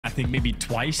think maybe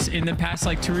twice in the past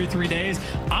like 2 or 3 days.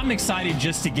 I'm excited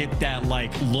just to get that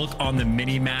like look on the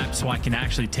mini map so I can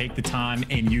actually take the time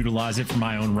and utilize it for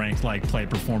my own ranked like play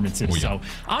performances. Oh, yeah. So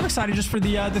I'm excited just for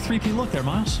the 3P look there,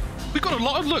 Miles. We've got a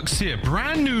lot of looks here.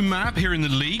 Brand new map here in the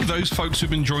league. Those folks who've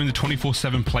been enjoying the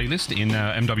 24/7 playlist in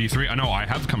MW3. I know I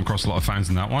have come across a lot of fans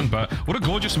in that one, but what a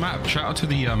gorgeous map. Shout out to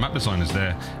the map designers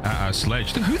there at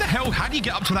Sledge. Who the hell? How do you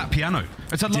get up to that piano?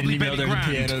 It's a lovely Didn't even know there was a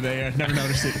piano there. Never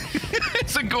noticed it.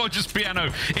 It's a gorgeous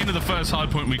piano. Into the first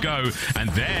hard point we go, and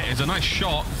there is a nice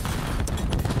shot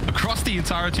across the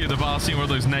entirety of the bar, seeing where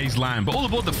those nays land. But all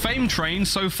aboard the Fame train,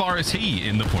 so far is he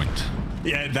in the point.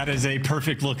 Yeah, that is a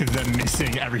perfect look of them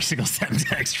missing every single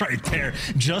Semtex right there.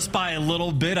 Just by a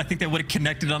little bit. I think they would have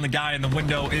connected on the guy in the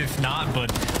window if not.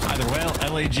 But either way,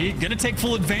 LAG going to take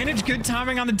full advantage. Good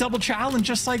timing on the double challenge.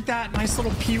 Just like that. Nice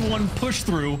little P1 push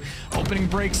through. Opening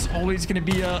breaks always going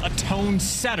to be a tone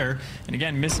setter. And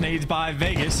again, miss nades by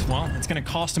Vegas. Well, it's going to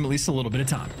cost him at least a little bit of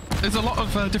time. There's a lot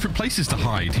of different places to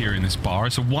hide here in this bar.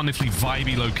 It's a wonderfully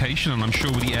vibey location, and I'm sure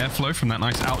with the airflow from that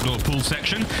nice outdoor pool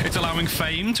section, it's allowing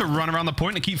Fame to run around the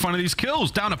point and keep finding these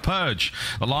kills. Down a Purge.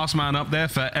 The last man up there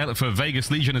for Vegas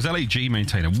Legion as LAG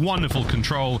maintain a wonderful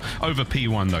control over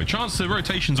P1 though. Chance the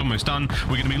rotation's almost done.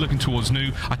 We're going to be looking towards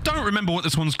new. I don't remember what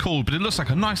this one's called, but it looks like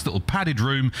a nice little padded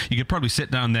room. You could probably sit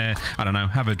down there, I don't know,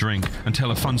 have a drink and tell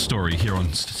a fun story here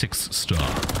on 6 Star.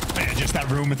 Man, just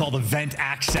that room with all the vent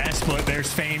access, but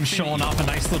there's Fame showing off a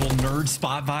nice little nerd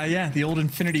spot by, the old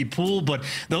Infinity Pool. But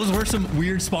those were some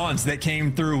weird spawns that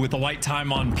came through with the white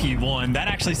time on P1. That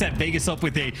actually set Vegas up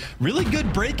with a really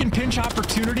good break and pinch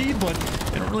opportunity, but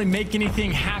they don't really make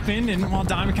anything happen. And while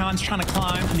Diamondcon's trying to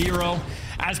climb, Nero,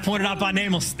 as pointed out by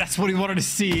Nameless, that's what he wanted to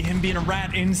see, him being a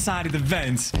rat inside of the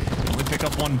vents. Only pick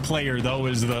up one player, though,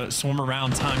 as the swim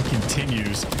around time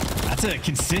continues. That's a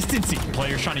consistency.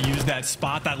 Players trying to use that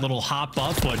spot, that little hop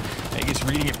up, but Vegas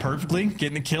reading it perfectly,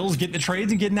 getting the kills, getting the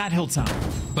trades, and getting that hill time.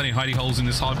 Plenty of hidey holes in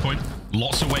this hard point.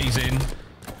 Lots of ways in.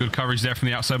 Good coverage there from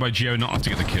the outside by Geo, not enough to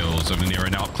get the kills. Over Nero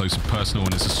now up close and personal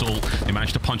in his assault. They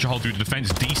managed to punch a hole through the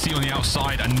defense. DC on the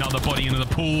outside, another body into the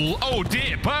pool. Oh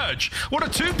dear, Purge. What a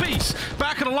two-piece.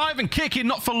 Back and alive and kicking.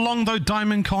 Not for long though.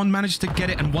 Diamondcon managed to get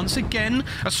it. And once again,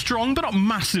 a strong but not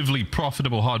massively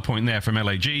profitable hard point there from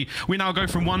LAG. We now go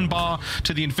from one bar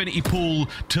to the Infinity Pool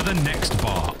to the next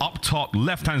bar. Up top,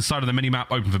 left-hand side of the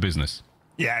mini-map, open for business.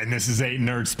 Yeah, and this is a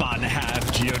nerd spot and a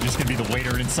half. Geo just going to be the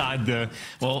waiter inside the,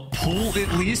 well, pool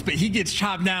at least, but he gets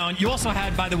chopped down. You also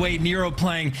had, by the way, Nero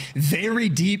playing very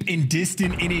deep and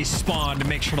distant in his spawn to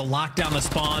make sure to lock down the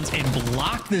spawns and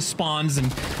block the spawns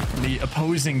and the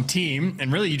opposing team.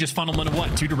 And really, you just funnel into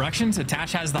what? 2 directions?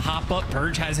 Attach has the hop up.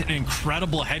 Purge has an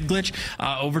incredible head glitch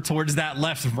over towards that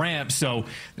left ramp. So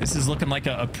this is looking like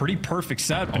a pretty perfect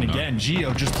setup. And again,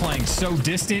 Geo just playing so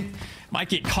distant. Might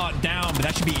get caught down, but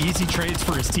that should be easy trades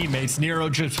for his teammates. Nero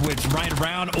just whips right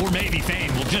around, or maybe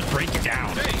Fame will just break it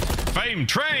down. Fame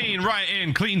train right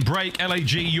in. Clean break.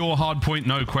 LAG, your hard point,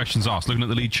 no questions asked. Looking at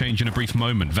the lead change in a brief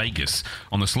moment. Vegas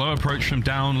on the slow approach from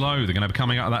down low. They're going to be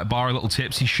coming out of that bar a little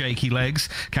tipsy, shaky legs.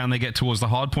 Can they get towards the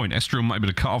hard point? Estriel might be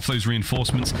able to cut off those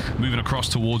reinforcements, moving across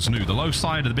towards new. The low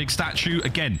side of the big statue.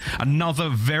 Again, another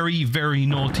very, very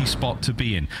naughty spot to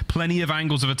be in. Plenty of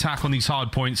angles of attack on these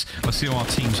hard points. Let's see how our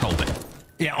teams hold it.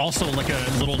 Yeah, also like a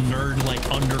little nerd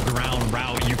like underground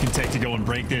route you can take to go and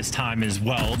break this time as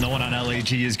well. No one on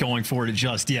LAG is going for it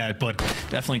just yet, but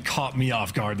definitely caught me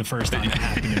off guard the first time it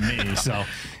happened to me. So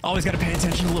always got to pay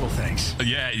attention to little things.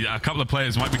 Yeah, a couple of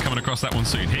players might be coming across that one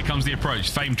soon. Here comes the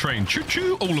approach. Fame train.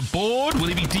 Choo-choo. All aboard. Will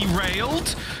he be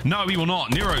derailed? No, he will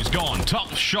not. Nero's gone.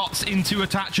 Top shots into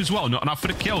attach as well. Not enough for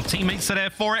the kill. Teammates are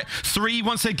there for it. 3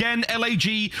 once again.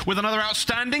 LAG with another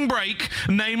outstanding break.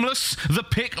 Nameless. The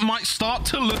pick might start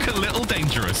to look a little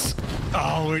dangerous.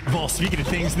 Oh, well, speaking of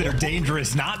things that are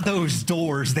dangerous, not those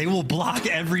doors. They will block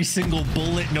every single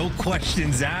bullet, no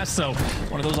questions asked. So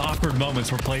one of those awkward moments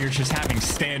where players just having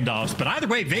standoffs. But either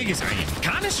way, Vegas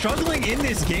kind of struggling in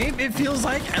this game. It feels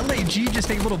like LAG just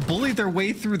able to bully their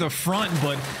way through the front.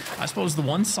 But I suppose the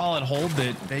one solid hold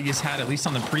that Vegas had, at least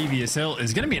on the previous hill,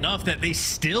 is going to be enough that they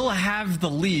still have the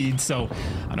lead. So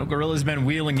I know Guerrillas been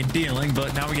wheeling and dealing,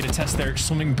 but now we get to test their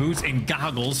swimming boots and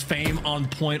goggles. Fame on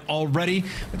point already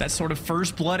with that sort of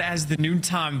first blood as the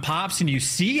noontime pops, and you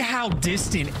see how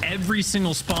distant every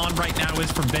single spawn right now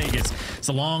is from Vegas. It's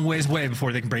a long ways away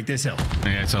before they can break this hill.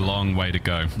 Yeah, it's a long way to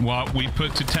go. Well, we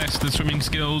put to test the swimming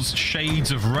skills,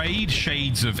 shades of Raid,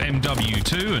 shades of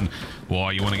MW2, and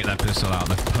boy, you want to get that pistol out.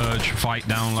 The Purge fight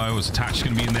down low, as attached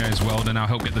going to be in there as well to now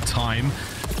help get the time.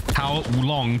 How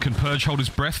long can Purge hold his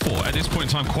breath for? At this point in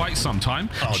time, quite some time.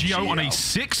 Geo on a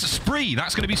 6 spree.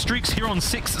 That's going to be streaks here on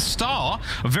 6 star.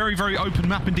 A very, very open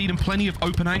map indeed, and plenty of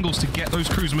open angles to get those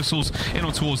cruise missiles in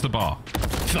or towards the bar.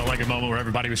 Felt like a moment where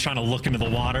everybody was trying to look into the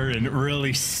water and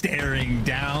really staring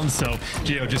down. So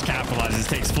Geo just capitalizes,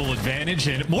 takes full advantage,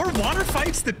 and more water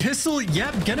fights. The pistol,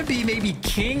 yep, gonna be maybe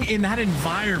king in that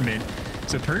environment.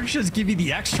 So Purge does give you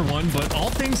the extra one, but all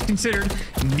things considered,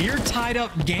 near tied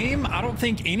up game. I don't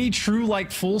think any true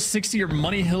like full 60 or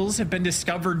money hills have been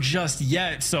discovered just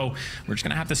yet. So we're just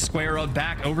gonna have to square up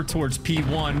back over towards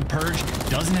P1. Purge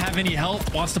doesn't have any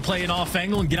help, wants to play an off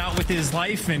angle and get out with his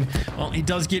life. And well, he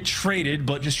does get traded,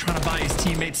 but just trying to buy his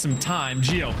teammates some time.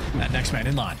 Geo, that next man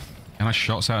in line. And nice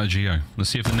shots out of Geo.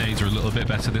 Let's see if the nades are a little bit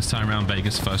better this time around.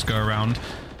 Vegas first go around.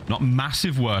 Not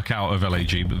massive work out of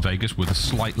LAG, but Vegas with a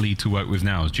slight lead to work with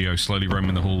now as Geo slowly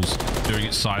roaming the halls, doing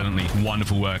it silently.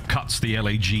 Wonderful work. Cuts the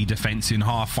LAG defense in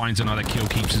half, finds another kill,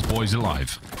 keeps his boys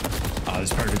alive.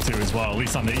 That's perfect too as well, at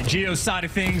least on the Geo side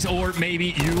of things, or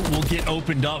maybe you will get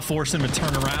opened up, force him to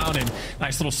turn around, and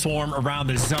nice little swarm around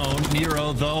the zone.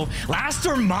 Nero, though, last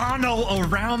hermano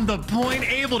around the point,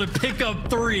 able to pick up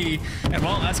 3, and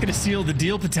well, that's going to seal the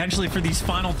deal potentially for these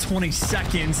final 20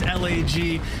 seconds. LAG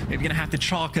maybe going to have to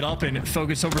chalk it up and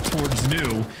focus over towards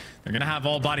New. They're going to have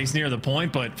all bodies near the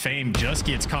point, but Fame just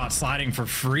gets caught sliding for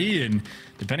free, and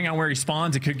depending on where he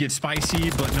spawns, it could get spicy,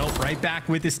 but nope, right back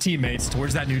with his teammates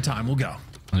towards that new time. We'll go.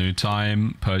 New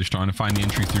time. Purge trying to find the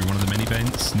entry through one of the mini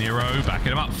vents. Nero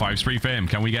backing him up. 5 spree for him.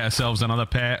 Can we get ourselves another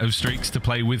pair of streaks to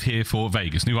play with here for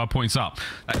Vegas? New hard points up.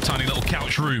 That tiny little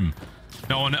couch room.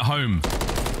 No one at home.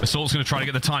 Assault's going to try to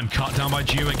get the time. Cut down by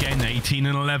Geo again. 18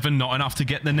 and 11. Not enough to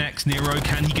get the next. Nero,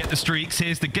 can he get the streaks?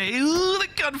 Here's the game. The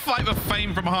gunfight with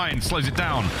Fame from behind. Slows it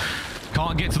down.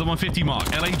 Can't get to the 150 mark.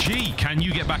 LAG, can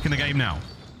you get back in the game now?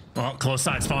 Well, close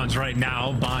side spawns right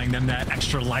now, buying them that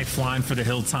extra lifeline for the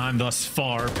hill time thus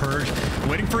far. Purge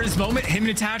waiting for his moment. Him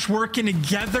and Attach working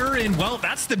together, and well,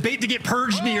 that's the bait to get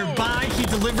Purge nearby. He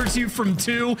delivers you from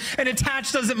 2, and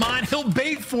Attach doesn't mind. He'll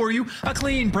bait for you. A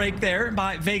clean break there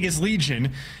by Vegas Legion.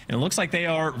 And it looks like they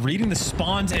are reading the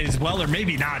spawns as well, or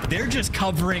maybe not. They're just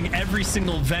covering every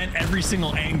single vent, every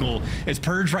single angle. As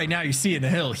Purge right now, you see in the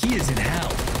hill, he is in hell.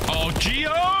 Oh,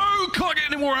 Geo! Can't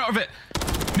get any more out of it.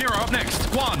 Nero up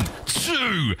next. 1,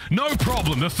 2. No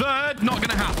problem. The third, not going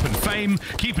to happen. Fame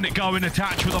keeping it going.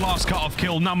 Attach with the last cut-off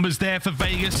kill. Numbers there for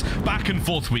Vegas. Back and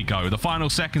forth we go. The final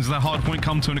seconds of that hard point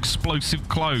come to an explosive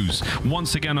close.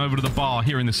 Once again over to the bar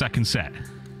here in the second set.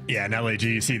 Yeah, and LAG,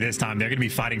 you see this time, they're going to be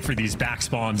fighting for these back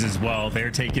spawns as well.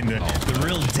 They're taking the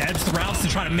real depth routes to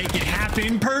try to make it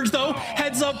happen. Purge, though,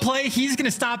 heads up play. He's going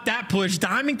to stop that push.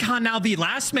 DiamondCon now the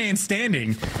last man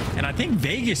standing. And I think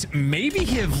Vegas maybe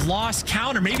have lost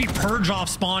count, or maybe Purge off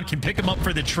spawn can pick him up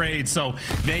for the trade. So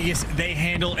Vegas, they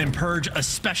handle, and Purge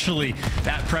especially,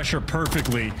 that pressure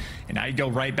perfectly. And now you go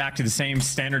right back to the same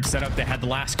standard setup they had the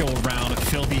last go around.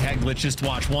 Filthy head glitches to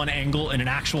watch one angle and an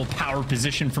actual power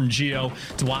position from Geo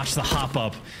to watch the hop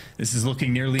up. This is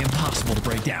looking nearly impossible to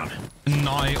break down.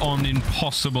 Nigh on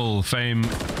impossible. Fame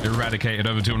eradicated.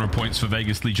 Over 200 points for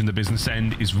Vegas Legion. The business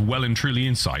end is well and truly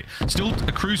in sight. Still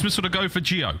a cruise missile to go for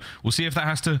Geo. We'll see if that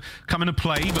has to come into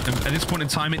play, but at this point in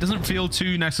time, it doesn't feel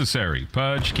too necessary.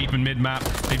 Purge keeping mid-map.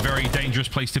 A very dangerous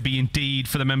place to be indeed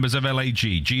for the members of LAG.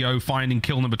 Geo finding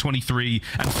kill number 23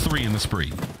 and 3 in the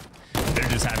spree. They're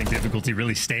just having difficulty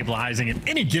really stabilizing at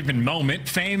any given moment.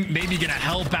 Fame maybe gonna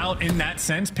help out in that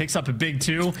sense. Picks up a big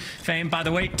 2. Fame, by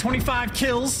the way, 25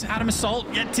 kills. Adam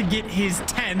Assault yet to get his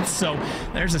 10th. So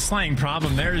there's a slaying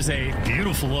problem. There's a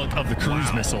beautiful look of the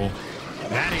cruise missile.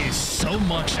 That is so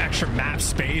much extra map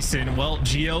space, and well,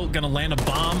 Geo gonna land a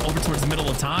bomb over towards the middle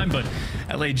of time, but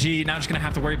LAG now just gonna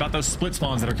have to worry about those split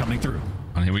spawns that are coming through.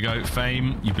 And here we go.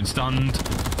 Fame, you've been stunned.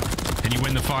 Can you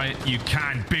win the fight? You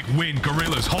can. Big win.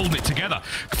 Guerrillas holding it together.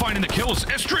 Finding the kills.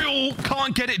 Estriel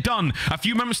can't get it done. A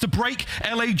few moments to break.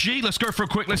 LAG, let's go for a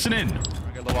quick listen in.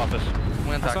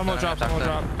 Someone drop.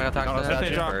 I got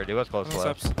attacked. He was close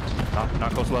low.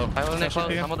 Not close low. I'm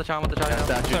on the chop.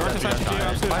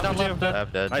 Right down left.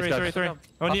 Nice. 3.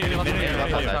 One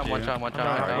shot.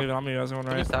 I'm you guys right.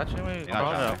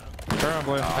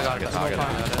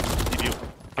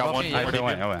 I got one.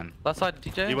 I win. Left side,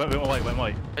 TJ. He went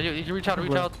white. You reach out.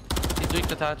 He's weak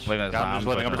to touch. I'm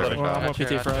on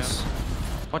PT for us.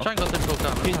 One triangle through full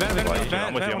gun. He's bad.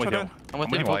 I'm with you. I'm with you.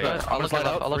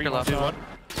 I'll look at left.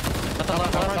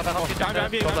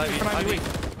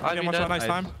 Nice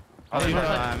time.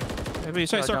 Maybe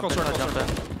say circle.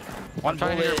 I'm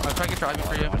trying to get your Ivy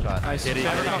for you. Nice. Ivy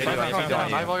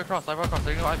all across. They're gonna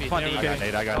go Ivy.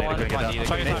 I got it.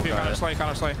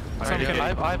 Counter-slay.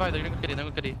 Ivy, they're gonna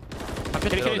go kitty. I'm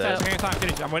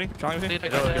kitty. I'm waiting. Trying with you. I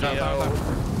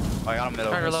got him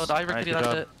middle. Try to reload. Ivy kitty, that's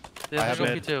it. They're gonna go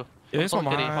P2. Yeah, this one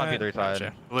behind.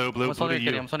 Blue. I'm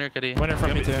on your kitty. Winner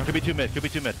from P2. Could be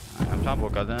two mid. I'm top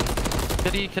woke then.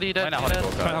 Kitty dead. Trying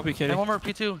to help you, kitty. And one more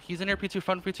P2. He's in here, P2,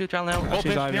 front P2, child now.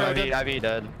 She's Ivy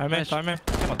dead. I'm in. I spawn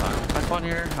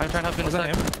here. I'm trying to help you in a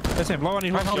sec. That's him. Blow on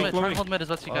you. Try and hold mid as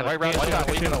best you can. We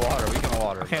can the water.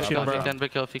 I can't shoot him, bro.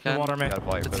 Big kill if you can. Water, man.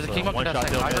 Keep up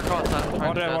contesting. Ivy cross.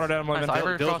 Water down. I'm living.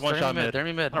 Ivy cross. They're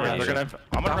me mid. I'm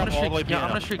gonna run all the way piano.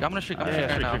 I'm gonna shriek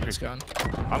right now.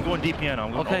 I'm going deep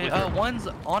piano. Okay, one's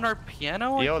on our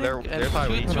piano, I think.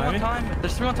 They're two on time.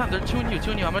 There's 3 on time. They're 2 and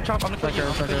you. I'm gonna kill you.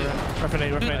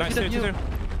 Nice, 2.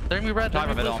 They're me red. They're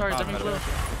me blue. Sorry, they're me blue.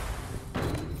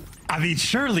 I mean,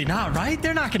 surely not, right?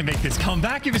 They're not going to make this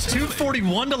comeback. It was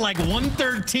 241 to like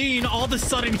 113. All of a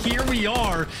sudden, here we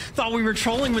are. Thought we were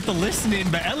trolling with the listening,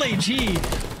 but LAG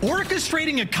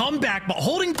orchestrating a comeback, but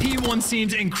holding P1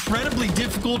 seems incredibly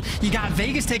difficult. You got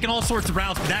Vegas taking all sorts of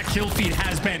routes, but that kill feed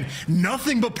has been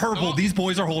nothing but purple. These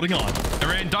boys are holding on.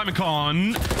 They're in.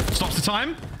 Diamondcon stops the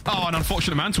time. Oh, an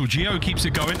unfortunate mantle. Geo keeps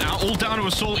it going. Now all down to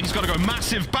Assault. He's got to go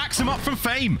massive. Backs him up from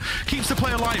Fame. Keeps the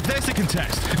play alive. There's the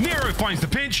contest. Nero finds the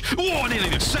pinch. Oh, nearly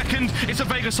the second. It's a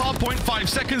Vegas hard point. 5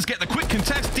 seconds. Get the quick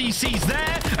contest. DC's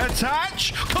there.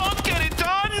 Attach. Can't get it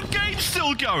done. Game's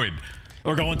still going.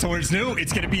 We're going towards new.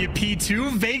 It's going to be a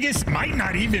P2. Vegas might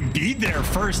not even be there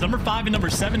first. Number 5 and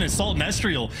number 7 is Salt and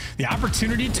Estriel. The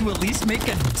opportunity to at least make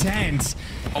a dent.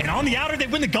 And on the outer, they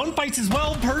win the gunfights as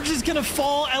well. Purge is going to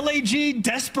fall. LAG,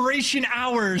 desperation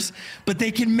hours. But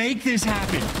they can make this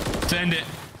happen. Send it.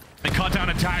 They cut down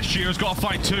Attach. Geo's got to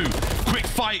fight too. Quick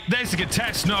fight. There's the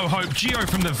contest. No hope. Geo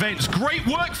from the vents. Great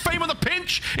work. Fame on the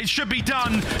pinch. It should be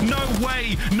done. No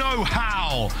way. No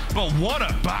how. But what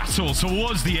a battle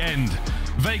towards the end.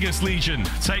 Vegas Legion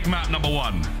take map number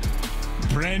 1.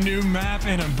 Brand new map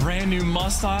and a brand new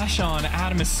mustache on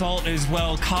Adam Assault as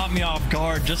well. Caught me off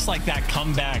guard just like that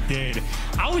comeback did.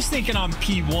 I was thinking on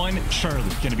P1, surely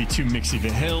going to be too mixy the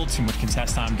hill, too much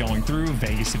contest time going through.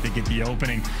 Vegas, if they get the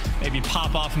opening, maybe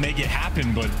pop off and make it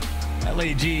happen. But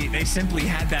LAG, they simply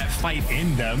had that fight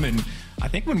in them. And I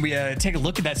think when we take a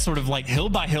look at that sort of like hill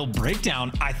by hill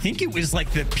breakdown, I think it was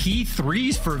like the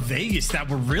P3s for Vegas that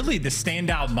were really the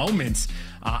standout moments.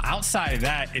 Outside of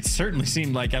that, it certainly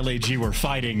seemed like LAG were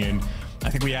fighting, and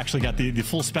I think we actually got the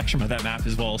full spectrum of that map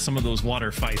as well. Some of those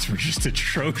water fights were just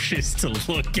atrocious to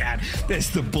look at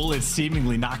as the bullets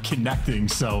seemingly not connecting.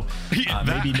 So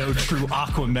maybe no true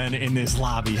Aquamen in this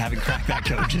lobby. Haven't cracked that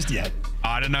code just yet.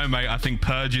 I don't know, mate. I think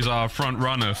Purge is our front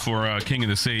runner for King of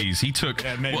the Seas. He took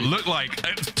what looked like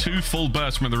 2 full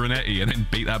bursts from the Renetti and then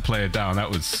beat that player down. That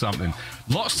was something.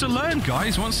 Lots to learn,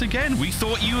 guys. Once again, we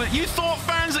thought you thought,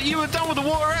 fans, that you were done with the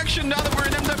water action. Now that we're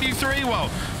in MW3, well,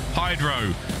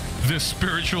 Hydro, the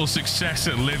spiritual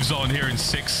successor, lives on here in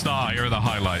 6-star. Here are the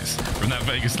highlights from that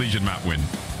Vegas Legion map win.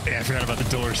 Yeah, I forgot about the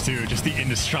doors too. Just the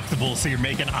indestructible. So you're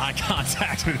making eye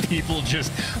contact with people,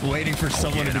 just waiting for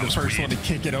someone to be the first one to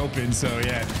kick it open. So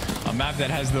yeah, a map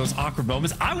that has those awkward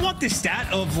moments. I want the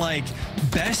stat of like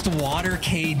best water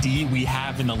KD we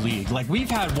have in the league. Like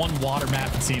we've had one water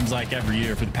map, it seems like, every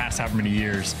year for the past however many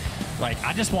years. Like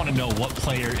I just want to know what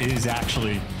player is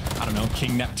actually, I don't know,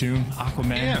 King Neptune,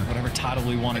 Aquaman, whatever title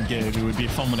we want to give. It would be a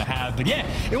fun one to have. But yeah,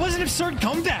 it was an absurd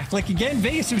comeback. Like again,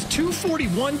 Vegas, it was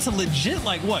 241 to legit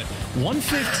like what,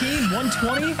 115,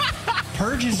 120?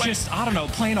 Purge is just, I don't know,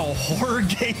 playing a horror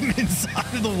game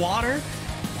inside of the water.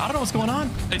 I don't know what's going on.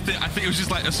 I think it was just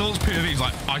like Assault's POV. He's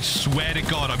like, I swear to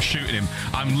God, I'm shooting him.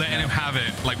 I'm letting him have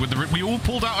it. Like with we all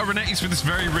pulled out our Renettis for this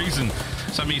very reason.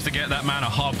 Somebody used to get that man a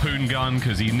harpoon gun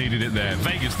because he needed it there.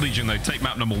 Vegas Legion, though, take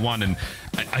map number 1, and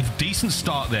a decent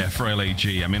start there for LAG.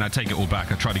 I mean, I take it all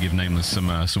back. I try to give Nameless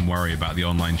some worry about the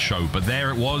online show, but there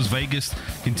it was. Vegas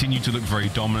continued to look very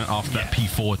dominant after that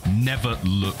P4. Never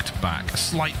looked back. A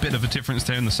slight bit of a difference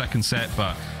there in the second set,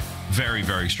 but very,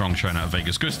 very strong showing out of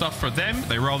Vegas. Good stuff for them.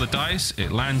 They roll the dice.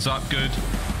 It lands up good.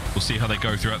 We'll see how they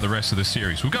go throughout the rest of the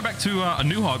series. We'll go back to a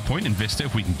new hard point in Vista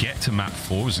if we can get to map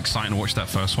 4. It was exciting to watch that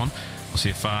first one. We'll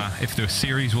see if the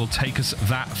series will take us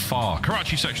that far.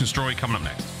 Karachi section story coming up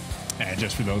next. And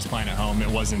just for those playing at home, it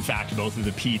was in fact both of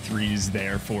the P3s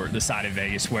there for the side of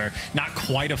Vegas, where not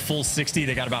quite a full 60.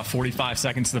 They got about 45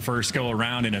 seconds the first go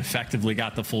around and effectively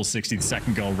got the full 60 the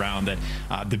second go around. That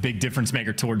the big difference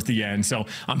maker towards the end. So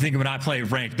I'm thinking when I play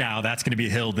ranked now, that's going to be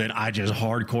a hill that I just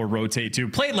hardcore rotate to.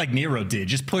 Played like Nero did,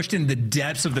 just pushed in the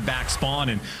depths of the back spawn,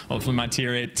 and hopefully my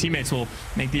tier 8 teammates will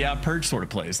make the purge sort of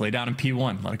plays. Lay down in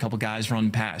P1, let a couple guys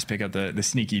run past, pick up the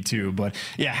sneaky too. But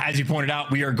yeah, as you pointed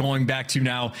out, we are going back to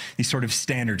now the sort of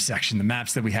standard section, the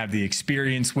maps that we have the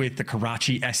experience with, the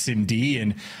Karachi SMD,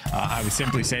 and I would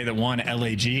simply say that one,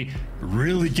 LAG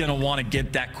really gonna want to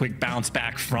get that quick bounce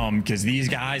back from, because these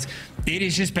guys, it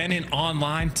has just been an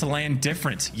online to land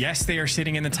difference. Yes, they are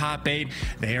sitting in the top 8.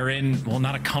 They are in, well,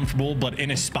 not a comfortable, but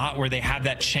in a spot where they have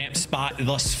that champ spot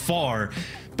thus far.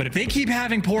 But if they keep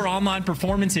having poor online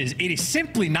performances, it is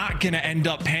simply not going to end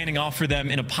up panning off for them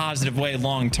in a positive way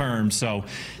long term. So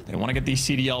they want to get these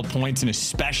CDL points, and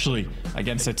especially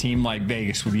against a team like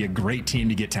Vegas would be a great team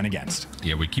to get 10 against.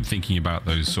 Yeah, we keep thinking about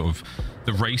those sort of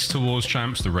the race towards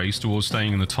champs, the race towards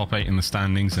staying in the top 8 in the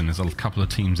standings, and there's a couple of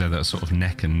teams there that are sort of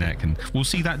neck and neck, and we'll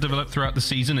see that develop throughout the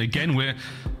season. Again, we're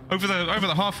over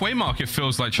the halfway mark, it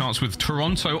feels like, Chance, with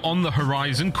Toronto on the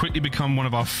horizon, quickly become one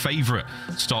of our favorite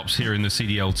stops here in the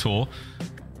CDL Tour.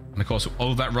 And of course,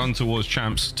 all that run towards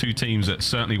champs, two teams that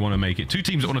certainly want to make it, two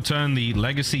teams that want to turn the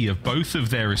legacy of both of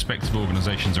their respective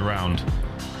organizations around.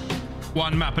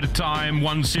 One map at a time,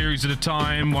 one series at a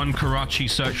time, one Karachi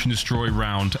search and destroy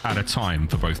round at a time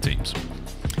for both teams.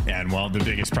 And well, the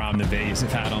biggest problem that Vegas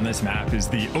have had on this map is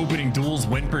the opening duels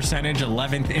win percentage.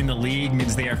 11th in the league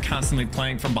means they are constantly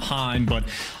playing from behind, but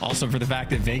also for the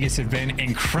fact that Vegas have been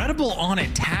incredible on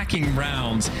attacking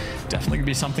rounds. Definitely gonna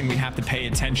be something we have to pay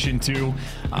attention to.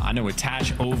 I know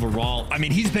Attach overall, I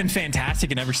mean, he's been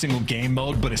fantastic in every single game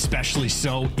mode, but especially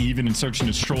so even in search and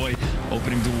destroy.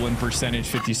 Opening duel win percentage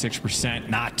 56%,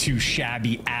 not too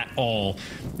shabby at all,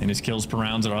 and his kills per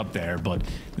rounds are up there. But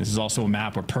this is also a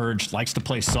map where Purge likes to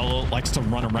play solo, likes to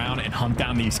run around and hunt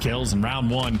down these kills. In round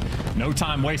 1, no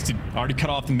time wasted, already cut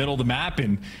off the middle of the map.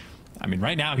 And I mean,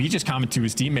 right now he just commented to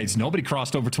his teammates, nobody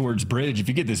crossed over towards bridge. If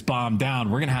you get this bomb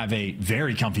down, we're gonna have a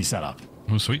very comfy setup.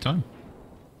 Well, sweet time.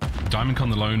 Diamondcon,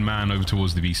 the lone man, over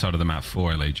towards the B side of the map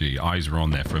for LAG. Eyes were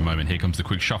on there for a moment. Here comes the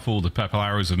quick shuffle. The purple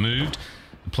arrows have moved.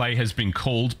 The play has been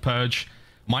called. Purge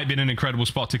might be in an incredible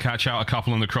spot to catch out a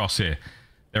couple on the cross here.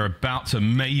 They're about to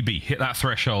maybe hit that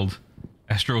threshold.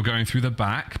 Estrel going through the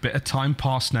back. Bit of time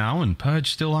passed now, and Purge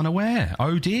still unaware.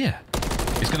 Oh dear.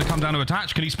 It's going to come down to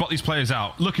Attach. Can he spot these players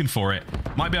out? Looking for it.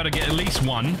 Might be able to get at least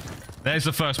one. There's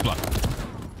the first blood.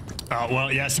 Oh,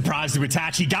 well, yeah, surprised to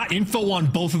Attach. He got info on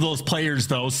both of those players,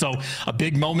 though, so a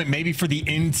big moment maybe for the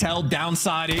intel.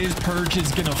 Downside is Purge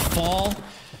is going to fall.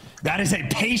 That is a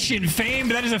patient Fame.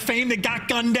 That is a Fame that got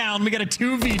gunned down. We got a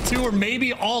 2v2, or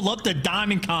maybe all up to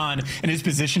Diamondcon, and his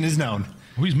position is known.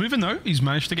 Oh, he's moving, though. He's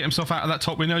managed to get himself out of that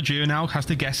top window. Gio now has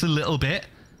to guess a little bit.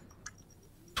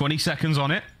 20 seconds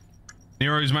on it.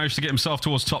 Nero's managed to get himself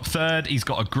towards top 3rd. He's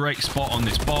got a great spot on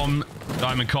this bomb.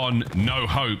 Diamondcon, no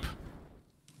hope.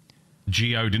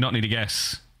 Gio did not need to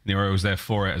guess. Nero was there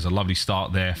for it. As a lovely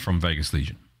start there from Vegas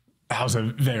Legion. That was a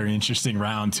very interesting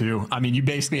round, too. I mean, you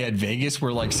basically had Vegas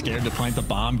were like scared to plant the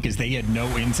bomb because they had no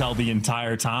intel the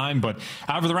entire time. But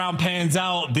however the round pans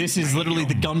out, this is literally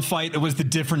the gunfight that was the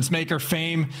difference maker.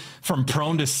 Fame from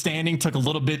prone to standing took a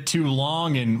little bit too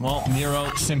long, and well, Nero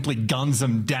simply guns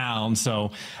him down.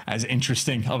 So as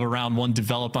interesting of a round 1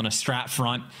 developed on a strat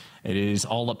front, it is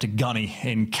all up to Gunny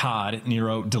and COD.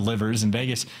 Nero delivers, and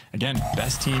Vegas, again,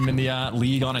 best team in the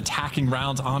league on attacking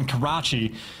rounds on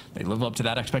Karachi. They live up to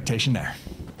that expectation there.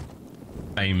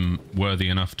 Aim worthy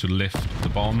enough to lift the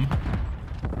bomb.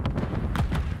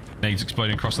 Nades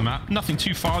exploding across the map. Nothing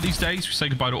too far these days. We say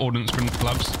goodbye to Ordnance Grenade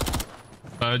Clubs.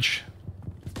 Purge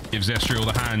gives Estriel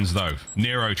the hands, though.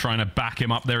 Nero trying to back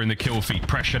him up there in the kill feed.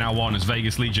 Pressure now on as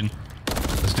Vegas Legion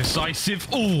is decisive.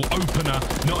 Oh, opener.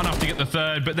 Not enough to get the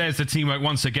 3rd, but there's the teamwork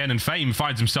once again, and Fame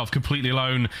finds himself completely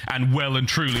alone and well and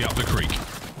truly up the creek.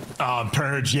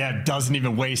 Purge, yeah, doesn't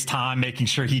even waste time making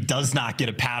sure he does not get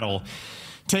a paddle.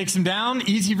 Takes him down,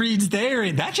 easy reads there,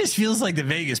 and that just feels like the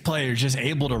Vegas player is just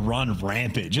able to run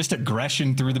rampant. Just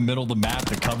aggression through the middle of the map.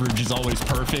 The coverage is always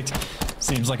perfect.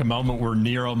 Seems like a moment where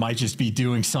Nero might just be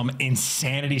doing some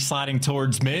insanity sliding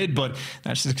towards mid, but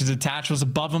that's just because Attach was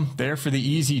above him there for the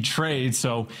easy trade.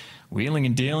 So wheeling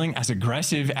and dealing, as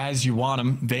aggressive as you want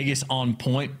him. Vegas on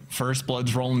point, first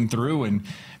blood's rolling through, and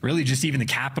really just even the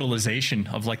capitalization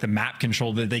of like the map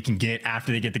control that they can get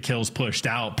after they get the kills pushed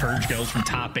out. Purge goes from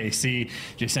top AC,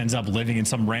 just ends up living in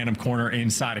some random corner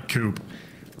inside a coop.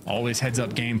 Always heads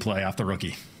up gameplay off the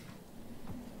rookie.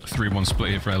 3-1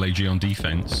 split here for LAG on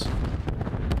defense.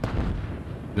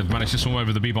 They've managed to swim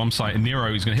over the B-bomb site, and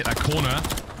Nero is going to hit that corner.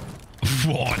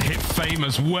 What hit Fame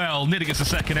as well. Nearly gets a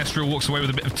second. Estriel walks away with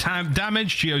a bit of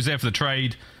damage. Gio's there for the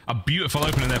trade. A beautiful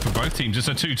opening there for both teams. It's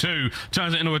a 2-2.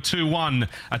 Turns it into a 2-1.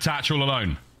 Attach all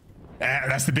alone.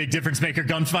 That's the big difference maker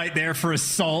gunfight there for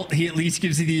Assault. He at least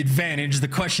gives you the advantage. The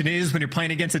question is, when you're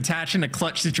playing against Attach in a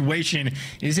clutch situation,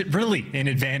 is it really an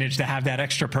advantage to have that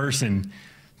extra person?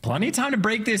 Plenty of time to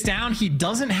break this down. He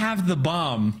doesn't have the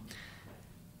bomb,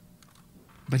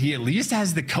 but he at least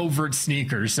has the covert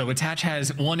sneakers. So Attach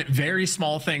has one very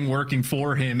small thing working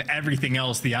for him. Everything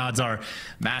else, the odds are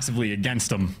massively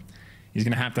against him. He's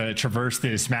going to have to traverse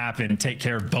this map and take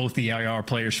care of both the IR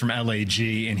players from LAG,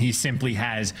 and he simply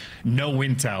has no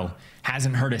intel.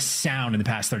 Hasn't heard a sound in the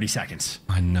past 30 seconds.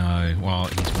 I know. Well,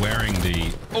 he's wearing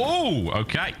the... Oh,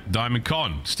 okay. Diamond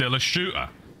Con, still a shooter.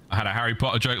 I had a Harry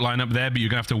Potter joke line up there, but you're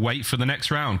going to have to wait for the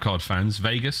next round, COD fans.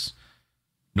 Vegas,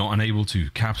 not unable to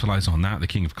capitalize on that. The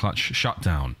King of Clutch shut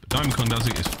down. But Diamond Con does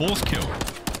it. His 4th kill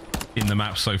in the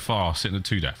map so far, sitting at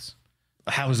 2 deaths.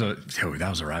 That was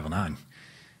a Rival 9.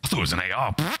 I thought it was an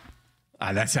AR.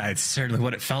 That's certainly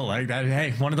what it felt like.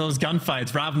 Hey, one of those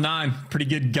gunfights. Rival 9, pretty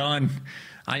good gun.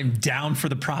 I am down for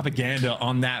the propaganda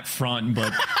on that front,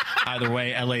 but either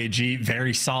way, LAG,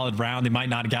 very solid round. They might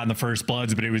not have gotten the first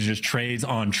bloods, but it was just trades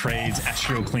on trades.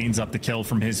 Estro cleans up the kill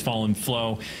from his fallen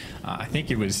flow. I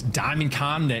think it was Diamond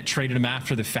Con that traded him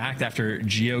after the fact, after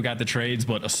Gio got the trades,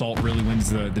 but Assault really wins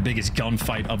the biggest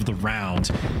gunfight of the round.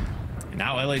 And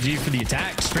now LAG for the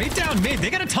attack. Straight down mid. They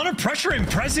got a ton of pressure and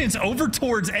presence over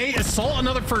towards A. Assault,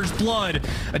 another first blood.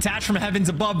 Attached from heavens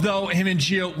above, though. Him and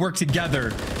Gio work together.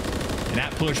 And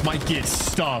that push might get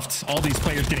stuffed. All these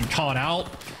players getting caught out.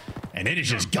 And it is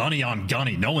just gunny on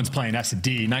gunny. No one's playing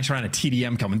S&D. Nice round of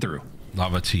TDM coming through.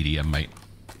 Love a TDM, mate.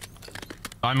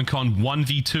 Diamond Con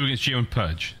 1v2 against Gio and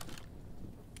Purge.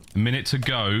 A minute to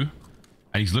go.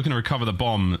 And he's looking to recover the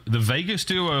bomb. The Vegas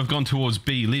duo have gone towards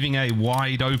B, leaving A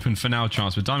wide open for now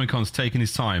chance. But Diamond Con's taking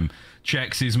his time.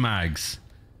 Checks his mags.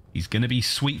 He's going to be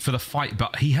sweet for the fight,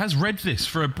 but he has read this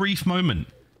for a brief moment.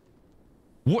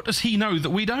 What does he know that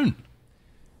we don't?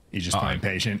 He's just playing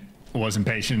patient. Wasn't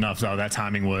patient enough, though. That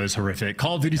timing was horrific.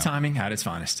 Call of Duty timing at its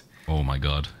finest. Oh, my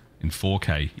God. In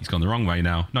 4K. He's gone the wrong way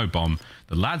now. No bomb.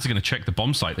 The lads are going to check the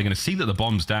bomb site. They're going to see that the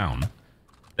bomb's down.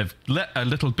 They've let a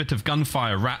little bit of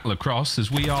gunfire rattle across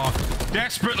as we are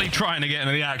desperately trying to get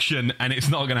into the action, and it's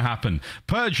not going to happen.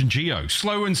 Purge and Gio,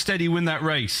 slow and steady, win that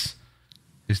race.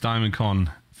 This Diamond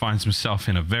Con finds himself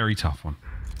in a very tough one.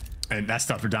 And that's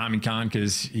tough for Diamond Con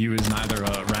because he was neither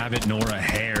a rabbit nor a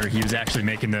hare. He was actually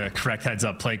making the correct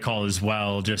heads-up play call as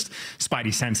well. Just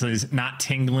Spidey senses not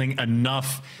tingling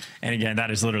enough. And again,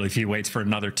 that is literally if he waits for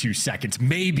another 2 seconds,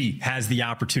 maybe has the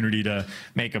opportunity to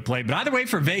make a play. But either way,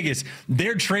 for Vegas,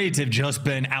 their trades have just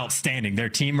been outstanding. Their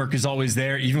teamwork is always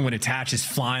there. Even when Attach is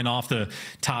flying off the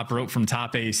top rope from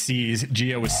top ACs,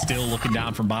 Gio is still looking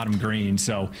down from bottom green.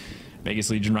 So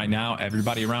Vegas Legion right now,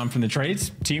 everybody around from the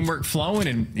trades, teamwork flowing,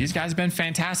 and these guys have been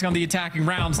fantastic on the attacking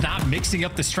rounds, not mixing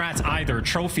up the strats either.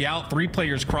 Trophy out, 3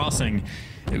 players crossing.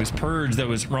 It was Purge that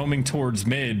was roaming towards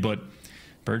mid, but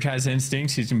Purge has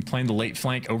instincts. He's been playing the late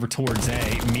flank over towards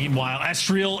A. Meanwhile,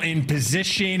 Estriel in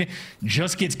position,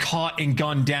 just gets caught and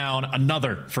gunned down.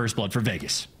 Another first blood for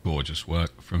Vegas. Gorgeous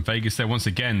work from Vegas there once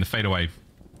again. The fadeaway.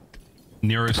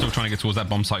 Nero still trying to get towards that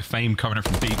bomb site. Fame covering it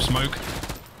from deep smoke.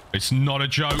 It's not a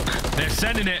joke. They're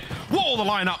sending it. Whoa, the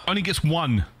lineup only gets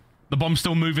 1. The bomb's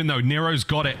still moving, though. Nero's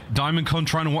got it. Diamond Con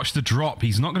trying to watch the drop.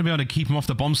 He's not going to be able to keep him off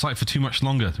the bomb site for too much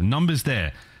longer. The numbers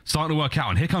there starting to work out.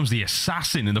 And here comes the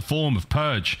assassin in the form of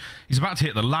Purge. He's about to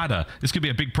hit the ladder. This could be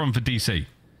a big problem for DC.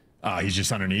 He's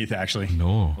just underneath, actually.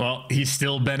 No. Well, he's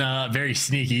still been very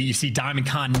sneaky. You see Diamond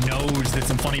Con knows that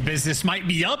some funny business might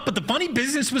be up, but the funny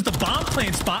business was the bomb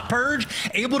plant spot. Purge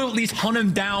able to at least hunt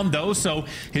him down, though, so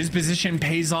his position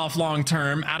pays off long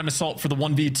term. Adam Assault for the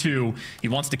 1v2. He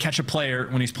wants to catch a player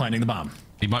when he's planting the bomb.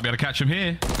 He might be able to catch him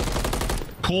here.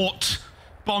 Caught.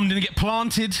 Bomb didn't get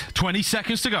planted. 20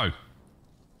 seconds to go.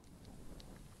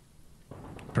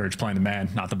 Purge playing the man,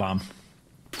 not the bomb.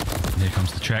 Here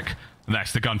comes the check.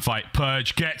 That's the gunfight.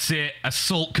 Purge gets it.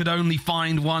 Assault could only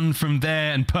find 1 from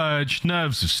there, and Purge,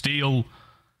 nerves of steel,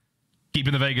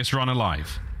 keeping the Vegas run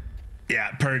alive.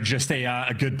 Yeah, Purge, just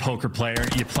a good poker player.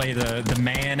 You play the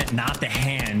man, not the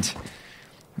hand.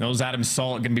 Knows Adam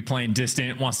Assault going to be playing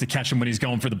distant, wants to catch him when he's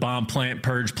going for the bomb plant.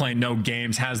 Purge playing no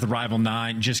games, has the rival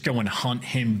 9, just go and hunt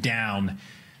him down.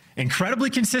 Incredibly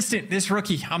consistent, this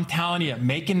rookie. I'm telling you,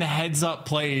 making the heads-up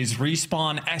plays,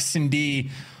 respawn, S&D,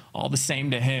 all the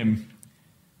same to him.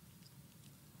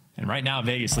 And right now,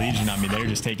 Vegas Legion, I mean, they're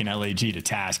just taking LAG to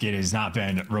task. It has not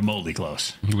been remotely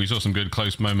close. We saw some good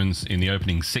close moments in the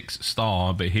opening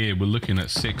 6-star, but here we're looking at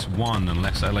 6-1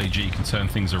 unless LAG can turn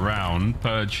things around.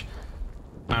 Purge,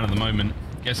 man of the moment,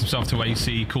 gets himself to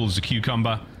AC, calls a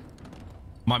cucumber.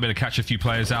 Might be able to catch a few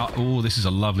players out. Oh, this is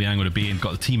a lovely angle to be in.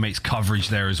 Got the teammates' coverage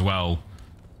there as well.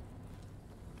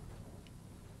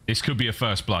 This could be a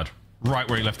first blood, right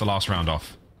where he left the last round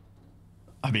off.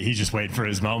 I mean, he's just waiting for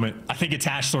his moment. I think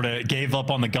Attach sort of gave up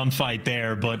on the gunfight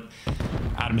there, but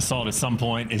Adam Assault at some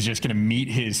point is just going to meet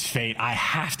his fate. I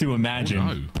have to imagine.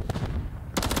 Oh, no.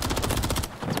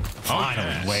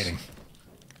 Finally waiting.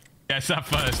 Gets that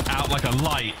first out like a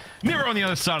light. Nero on the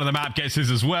other side of the map gets his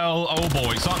as well. Oh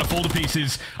boy, starting to fall to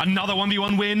pieces. Another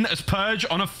 1v1 win as Purge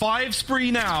on a 5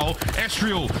 spree now.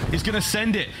 Estriel is going to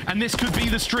send it, and this could be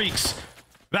the streaks.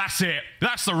 That's it.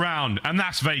 That's the round, and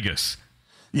that's Vegas.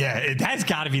 Yeah, that's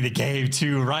got to be the game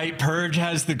too, right? Purge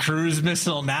has the cruise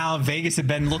missile now. Vegas have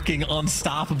been looking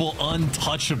unstoppable,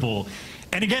 untouchable.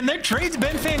 And again, their trade's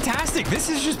been fantastic. This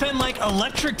has just been like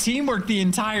electric teamwork the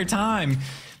entire time.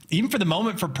 Even for the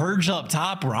moment for Purge up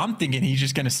top, where I'm thinking he's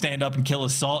just going to stand up and kill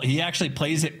Assault, he actually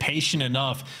plays it patient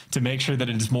enough to make sure that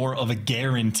it is more of a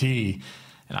guarantee.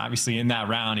 And obviously in that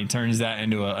round, he turns that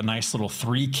into a nice little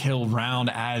 3-kill round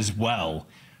as well.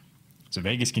 So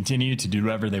Vegas continue to do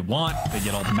whatever they want. They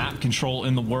get all the map control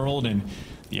in the world, and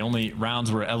the only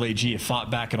rounds where LAG have fought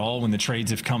back at all when the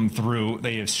trades have come through,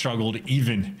 they have struggled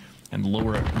even in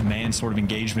lower man sort of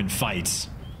engagement fights.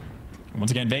 And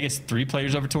once again, Vegas, 3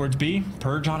 players over towards B.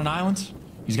 Purge on an island.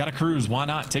 He's got a cruise. Why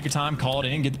not? Take your time, call it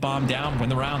in, get the bomb down, win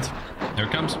the round. There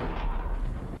it comes.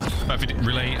 Perfect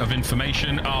relay of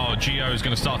information. Oh, Geo is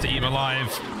going to start to eat him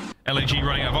alive. LAG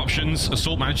running out of options.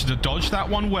 Assault managed to dodge that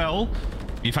one well.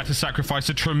 You've had to sacrifice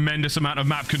a tremendous amount of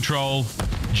map control.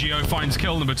 Geo finds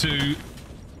kill number 2.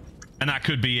 And that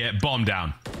could be it. Bomb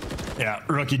down. Yeah,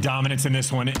 rookie dominance in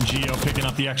this one. Geo picking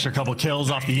up the extra couple kills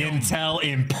off the intel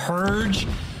in Purge.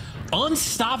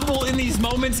 Unstoppable in these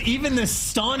moments. Even the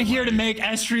stun here to make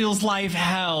Estriel's life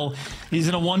hell. He's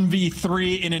in a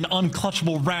 1v3 in an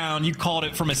unclutchable round. You called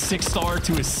it from a 6-star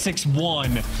to a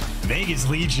 6-1. Vegas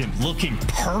Legion looking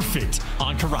perfect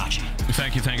on Karachi.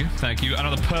 Thank you, thank you, thank you.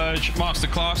 Another Purge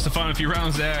masterclass to find a few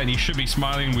rounds there, and he should be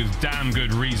smiling with damn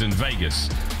good reason. Vegas,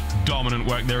 dominant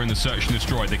work there in the search and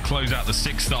destroy. They close out the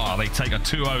 6-star. They take a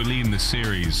 2-0 lead in the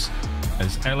series.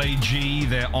 As LAG,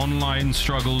 their online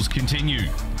struggles continue.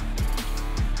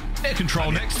 Air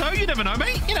control next, though. You never know,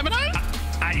 mate. You never know.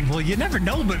 Well, you never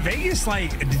know, but Vegas,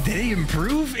 like, did they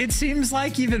improve? It seems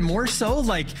like even more so.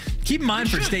 Like, keep in mind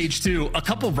for stage 2, a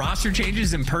couple roster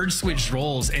changes and Purge switched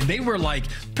roles, and they were like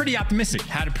pretty optimistic.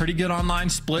 Had a pretty good online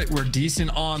split, were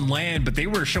decent on land, but they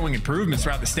were showing improvements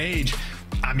throughout the stage.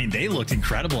 I mean, they looked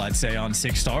incredible, I'd say, on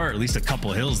 6-star, at least a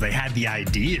couple of hills. They had the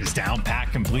ideas down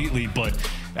pat completely, but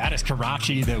that is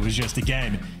Karachi that was just,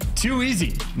 again, too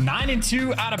easy.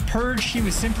 9-2 out of Purge. He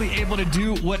was simply able to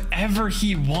do whatever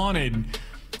he wanted.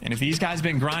 And if these guys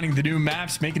been grinding the new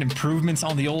maps, making improvements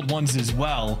on the old ones as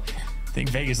well, I think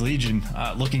Vegas Legion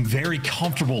looking very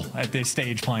comfortable at this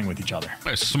stage playing with each other.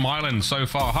 We're smiling so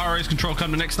far. High race control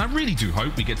coming next, and I really do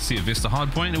hope we get to see a Vista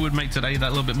hardpoint. It would make today that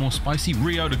little bit more spicy.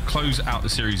 Rio to close out the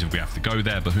series if we have to go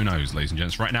there, but who knows, ladies and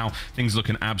gents. Right now, things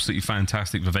looking absolutely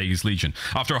fantastic for Vegas Legion.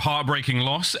 After a heartbreaking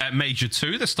loss at Major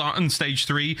 2, they're starting stage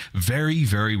 3 very,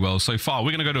 very well so far.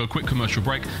 We're going to go to a quick commercial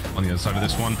break. On the other side of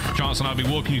this one, Chance and I will be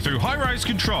walking you through high rise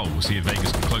control. We'll see if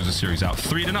Vegas can close the series out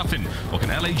 3-0, or can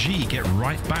LAG get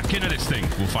right back into this thing?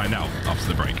 We'll find out after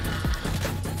the break.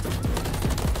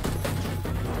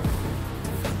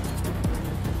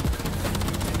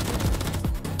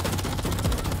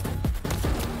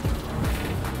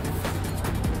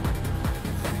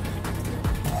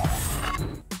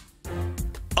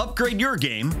 Upgrade your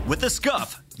game with the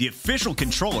Scuff, the official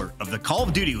controller of the Call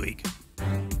of Duty League.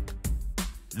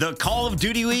 The Call of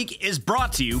Duty League is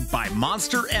brought to you by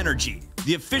Monster Energy,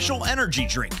 the official energy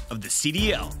drink of the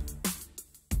CDL.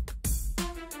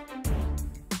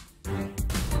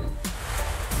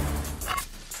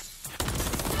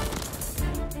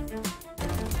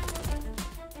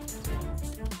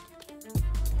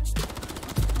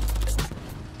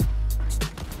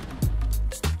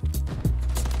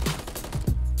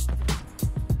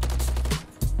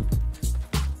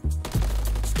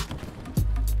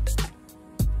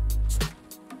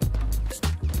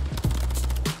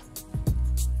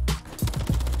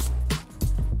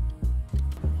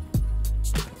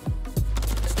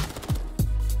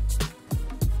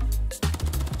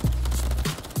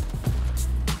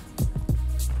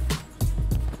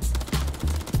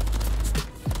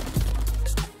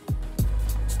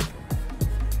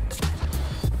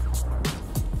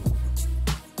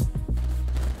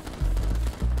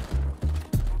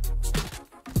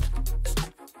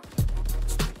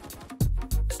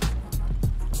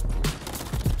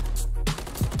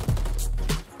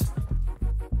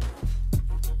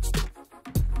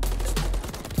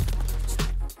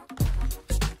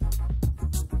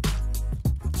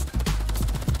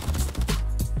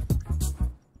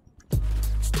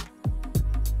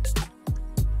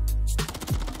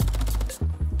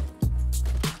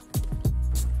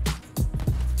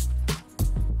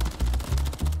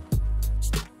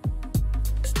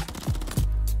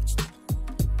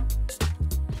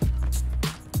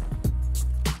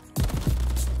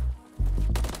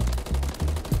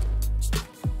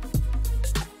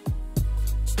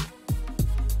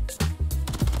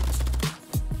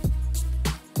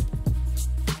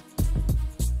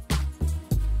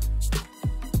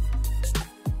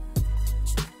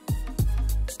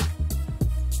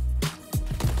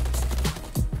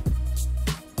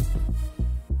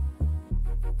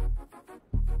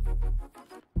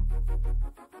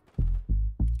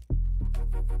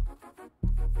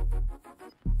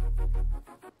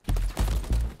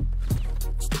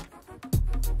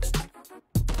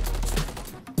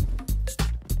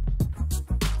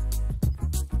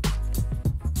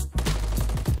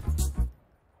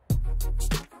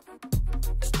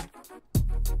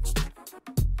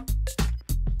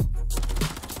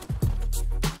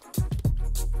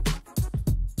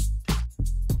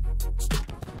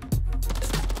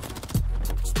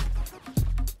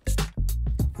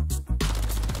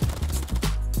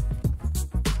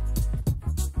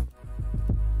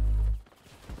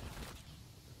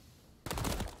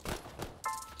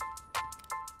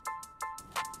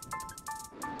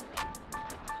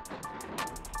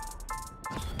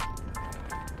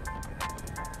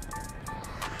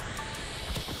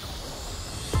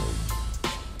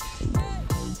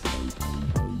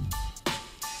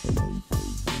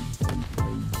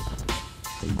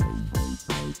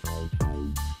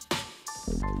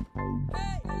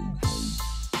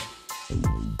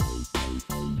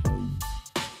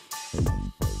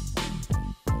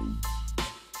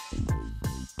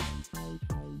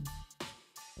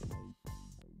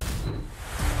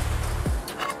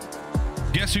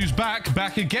 Guess who's back?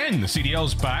 Back again. The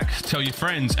CDL's back. Tell your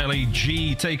friends.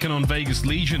 LAG taking on Vegas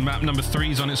Legion. Map number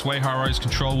 3 is on its way. High-rise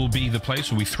control will be the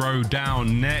place where we throw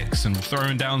down next, and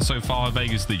throwing down so far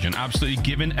Vegas Legion. Absolutely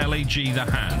giving LAG the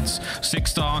hands.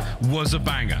 6-star was a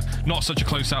banger. Not such a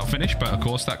close-out finish, but of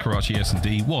course that Karachi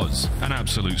S&D was an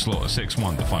absolute slaughter.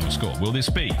 6-1, the final score. Will this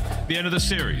be the end of the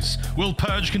series? Will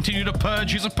Purge continue to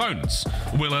purge his opponents?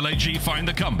 Will LAG find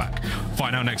the comeback?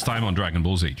 Find out next time on Dragon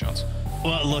Ball Z, Chance.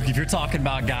 Well, look, if you're talking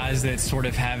about guys that sort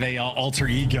of have a alter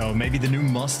ego, maybe the new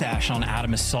mustache on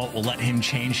Adam Assault will let him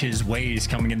change his ways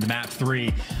coming into map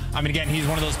 3. I mean, again, he's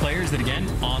one of those players that, again,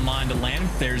 online to land,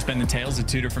 there's been the tales of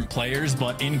 2 different players,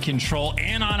 but in control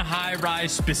and on high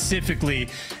rise specifically,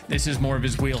 this is more of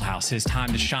his wheelhouse, his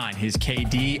time to shine. His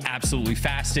KD, absolutely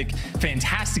fantastic,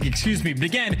 excuse me. But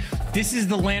again, this is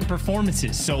the land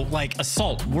performances. So, like,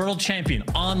 Assault, world champion,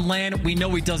 on land, we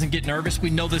know he doesn't get nervous. We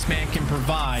know this man can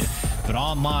provide. But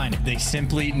online, they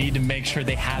simply need to make sure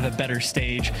they have a better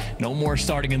stage. No more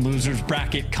starting in losers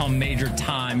bracket come major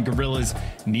time. Guerrillas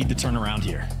need to turn around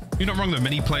here. You're not wrong, though.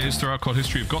 Many players throughout COD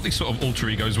history have got these sort of alter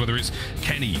egos, whether it's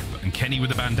Kenny and Kenny with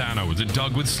the bandana, or is it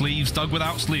Doug with sleeves, Doug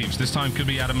without sleeves. This time could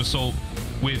be Adam Assault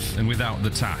with and without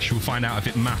the tash. We'll find out if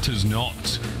it matters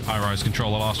not. High-rise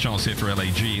control, the last chance here for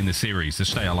LAG in the series to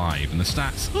stay alive. And the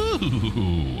stats,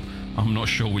 ooh, I'm not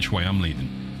sure which way I'm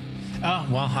leaning.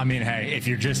 Well, I mean, hey, if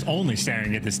you're just only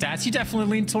staring at the stats, you definitely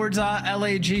lean towards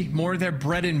LAG, more their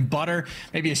bread and butter.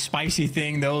 Maybe a spicy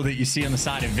thing, though, that you see on the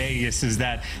side of Vegas is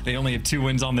that they only have 2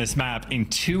 wins on this map and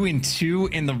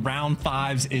 2-2 in the round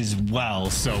 5s as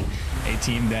well. So a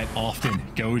team that often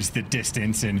goes the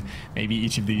distance, and maybe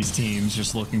each of these teams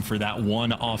just looking for that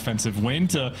one offensive win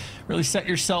to really set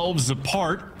yourselves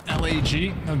apart.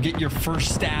 LAG, they'll get your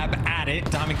first stab at it.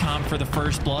 Diamond Con for the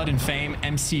first blood, and Fame,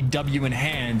 MCW in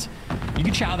hand. You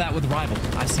can chow that with Rival.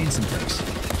 I've seen some things.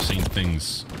 I've seen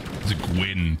things. There's a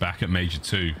Gwyn back at Major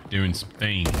 2 doing some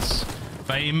things.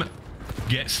 Fame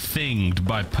gets thinged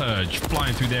by Purge,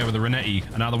 flying through there with a Renetti.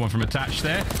 Another one from Attach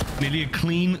there. Nearly a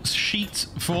clean sheet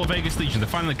for Vegas Legion. They're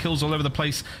finding the kills all over the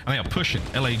place, and they are pushing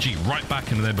LAG right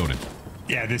back into their building.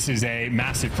 Yeah, this is a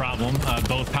massive problem.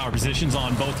 Both power positions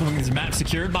on both wings of the map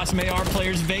secured by some AR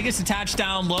players. Vegas attached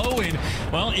down low, and,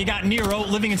 well, you got Nero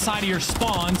living inside of your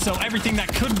spawn, so everything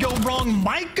that could go wrong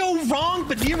might go wrong,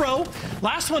 but Nero,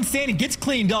 last one standing, gets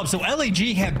cleaned up. So LAG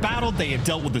have battled, they have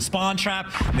dealt with the spawn trap,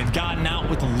 and they've gotten out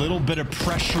with a little bit of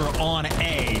pressure on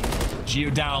A. Geo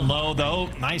down low, though.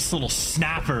 Nice little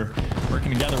snapper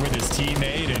working together with his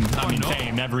teammate, and, I mean,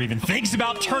 Fame never even thinks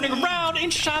about turning around in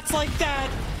shots like that.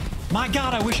 My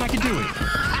God, I wish I could do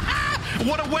it.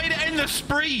 What a way to end the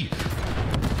spree.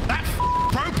 That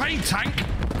propane tank.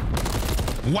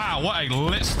 Wow, what a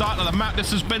lit start to the map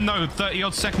this has been, though.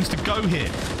 30-odd seconds to go here.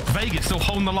 Vegas still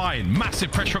holding the line.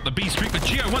 Massive pressure up the B street, but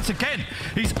Geo, once again,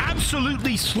 he's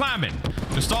absolutely slamming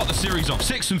to start the series off.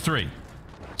 6-3.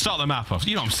 Start the map off.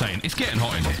 You know what I'm saying? It's getting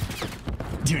hot in here.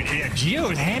 Dude, yeah,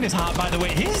 Geo's hand is hot, by the way.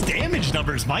 His damage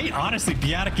numbers might honestly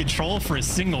be out of control for a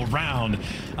single round.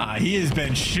 He has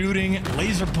been shooting,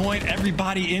 laser point,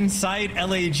 everybody in sight.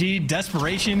 LAG,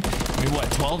 desperation. I mean,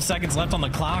 what, 12 seconds left on the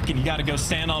clock, and you got to go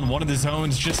stand on one of the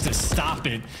zones just to stop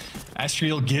it.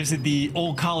 Astriel gives it the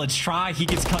old college try. He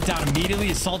gets cut down immediately.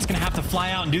 Assault's going to have to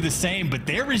fly out and do the same, but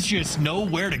there is just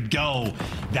nowhere to go.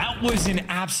 That was an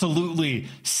absolutely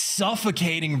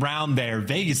suffocating round there.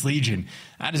 Vegas Legion,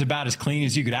 that is about as clean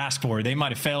as you could ask for. They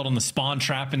might have failed on the spawn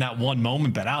trap in that one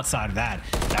moment, but outside of that,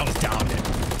 that was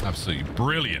dominant. Absolutely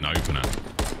brilliant opener.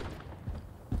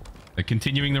 They're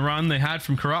continuing the run they had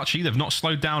from Karachi. They've not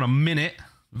slowed down a minute.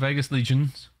 Vegas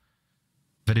Legions,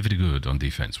 very, very good on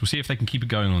defense. We'll see if they can keep it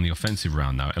going on the offensive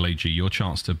round now. LAG, your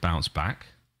chance to bounce back.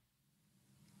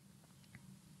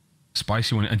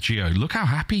 Spicy one. And Geo, look how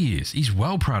happy he is. He's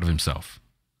well proud of himself.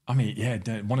 I mean, yeah,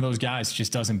 one of those guys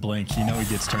just doesn't blink. You know he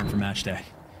gets turned for match day.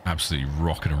 Absolutely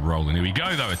rocking and rolling. Here we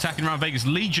go, though. Attacking around Vegas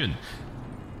Legion.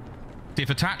 See if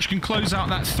Attach can close out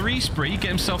that 3 spree, get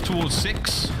himself towards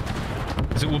 6.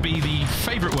 As it will be the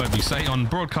favorite word we say on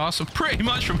broadcast, so pretty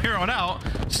much from here on out,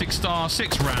 6-star,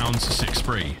 6 rounds, 6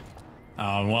 spree.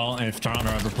 Well, if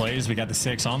Toronto ever plays, we got the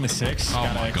 6 on the 6. Oh,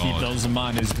 gotta keep those in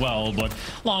mind as well. But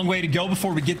long way to go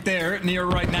before we get there. Nero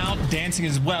right now dancing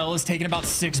as well, is taking about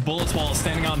 6 bullets while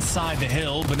standing on side the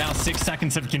hill. But now 6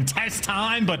 seconds of contest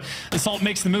time. But Assault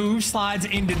makes the move, slides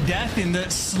into death, and the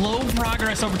slow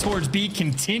progress over towards B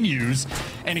continues.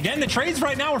 And again, the trades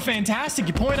right now are fantastic.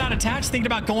 You point out Attach thinking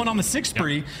about going on the 6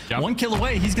 spree. Yep. 1 kill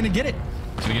away, he's going to get it.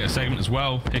 He's going to get a segment as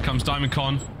well. Here comes Diamond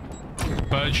Con.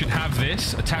 Bird should have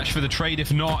this. Attach for the trade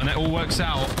if not, and it all works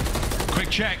out.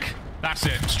 Quick check. That's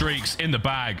it. Streaks in the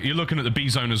bag. You're looking at the B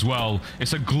zone as well.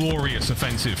 It's a glorious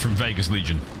offensive from Vegas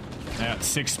Legion. Yeah,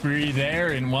 6 spree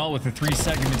there, and well, with the 3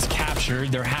 segments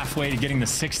captured, they're halfway to getting the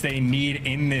 6 they need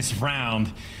in this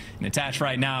round. And Attach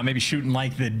right now, maybe shooting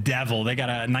like the devil. They got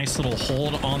a nice little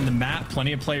hold on the map.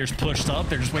 Plenty of players pushed up.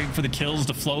 They're just waiting for the kills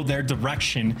to flow their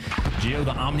direction. Geo,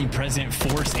 the omnipresent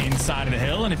force inside of the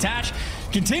hill. And Attach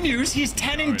continues. He's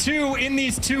 10-2 in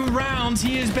these 2 rounds.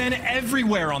 He has been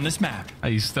everywhere on this map.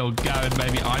 He's still going,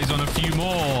 maybe eyes on a few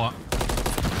more.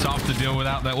 Tough to deal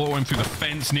without that. All went through the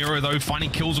fence. Nero, though, finding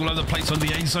kills all over the place on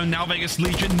the A zone. Now Vegas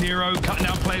Legion. Nero cutting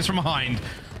down players from behind.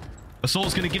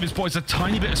 Assault's going to give his boys a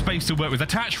tiny bit of space to work with.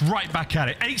 Attach right back at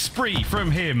it. 8 spree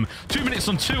from him. 2 minutes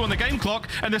on 2 on the game clock,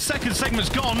 and the second segment's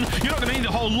gone. You're not going to need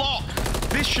a whole lot.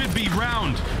 This should be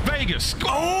round. Vegas.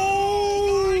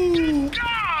 Oh, my good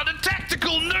God! A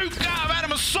tactical nuke out of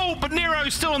Adam Assault, but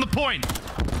Nero's still on the point.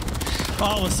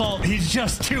 Oh, Assault, he's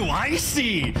just too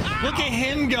icy. Look at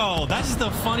him go. That's the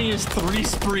funniest 3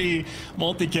 spree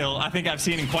multi-kill I think I've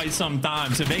seen in quite some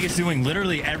time. So Vegas doing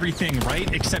literally everything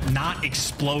right except not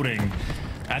exploding.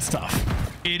 That's tough.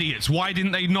 Idiots. Why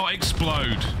didn't they not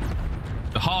explode?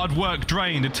 The hard work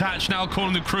drained. Attach now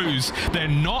calling the crews. They're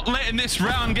not letting this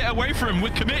round get away from him. We're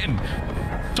committing.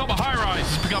 Top of high rise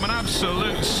has become an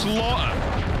absolute slaughter.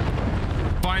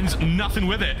 Finds nothing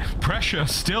with it. Pressure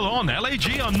still on.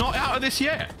 LAG are not out of this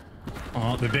yet.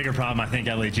 Well, the bigger problem I think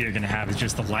LAG are going to have is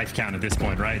just the life count at this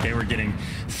point, right? They were getting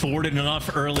thwarted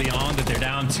enough early on that they're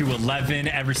down to 11.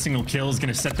 Every single kill is going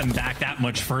to set them back that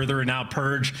much further. And now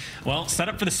Purge, well, set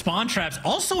up for the spawn traps.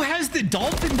 Also has the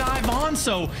Dolphin dive on,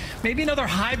 so maybe another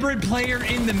hybrid player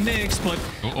in the mix. But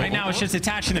right now it's just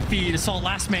attaching the feed. Assault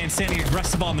last man standing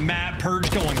aggressive on the map.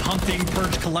 Purge going hunting.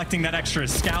 Purge collecting that extra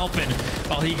scalp. And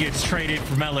while he gets traded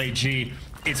from LAG,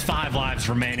 it's 5 lives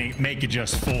remaining. Make it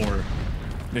just 4.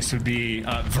 This would be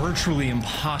virtually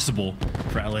impossible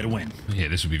for LA to win. Yeah,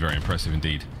 this would be very impressive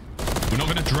indeed. We're not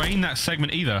going to drain that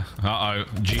segment either. Uh-oh.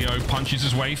 Geo punches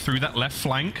his way through that left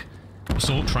flank.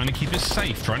 Assault trying to keep it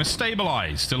safe, trying to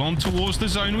stabilize. Still on towards the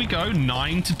zone we go.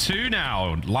 9-2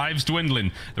 now. Lives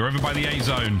dwindling. They're over by the A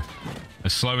zone. A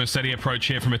slow and steady approach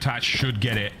here from Attach should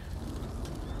get it.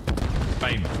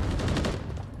 Bame.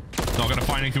 Not going to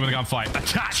find anything with a gunfight.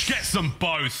 Attach gets them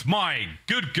both. My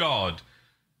good God.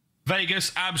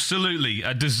 Vegas, absolutely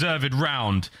a deserved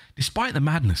round. Despite the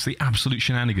madness, the absolute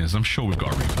shenanigans, I'm sure we've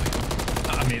got a replay.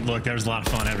 I mean, look, there's a lot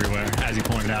of fun everywhere. As you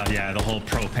pointed out, yeah, the whole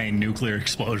propane nuclear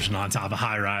explosion on top of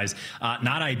high rise.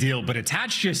 Not ideal, but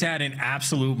Attach just had an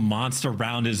absolute monster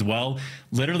round as well.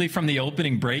 Literally from the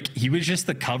opening break, he was just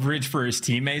the coverage for his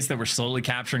teammates that were slowly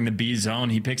capturing the B zone.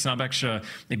 He picks up extra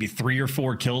maybe 3 or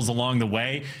 4 kills along the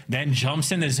way, then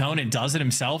jumps in the zone and does it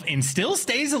himself and still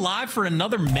stays alive for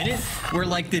another minute where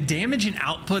like the damage and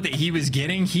output that he was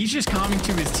getting, he's just coming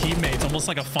to his teammates almost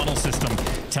like a funnel system,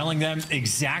 telling them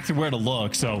exactly where to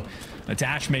look. So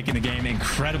Attach making the game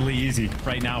incredibly easy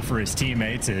right now for his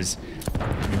teammates. Is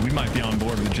I mean, we might be on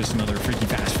board with just another Freaky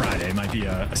Fast Friday. It might be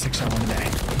a 6-1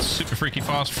 today. Super Freaky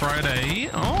Fast Friday.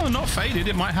 Oh, not faded.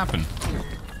 It might happen.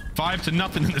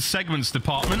 5-0 in the segments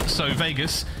department. So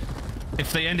Vegas,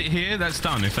 if they end it here, that's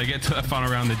done. If they get to a final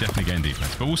round, they're definitely getting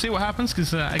defense. But we'll see what happens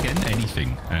because, again,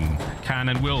 anything can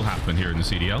and will happen here in the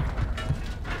CDL.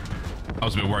 I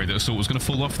was a bit worried that Assault was going to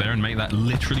fall off there and make that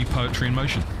literally poetry in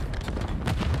motion.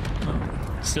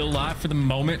 Still live for the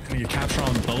moment. You capture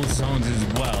on both zones as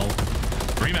well.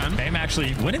 3-man. Bame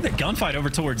actually winning the gunfight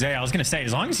over towards A. I was going to say,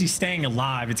 as long as he's staying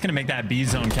alive, it's going to make that B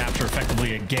zone capture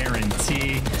effectively a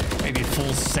guarantee. Maybe a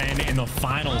full send in the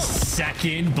final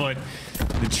second, but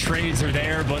the trades are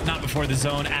there, but not before the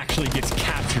zone actually gets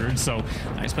captured. So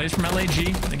nice plays from LAG.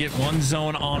 They get 1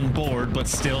 zone on board, but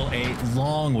still a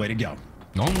long way to go.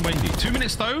 Long way indeed. 2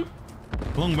 minutes though.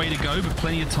 Long way to go, but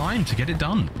plenty of time to get it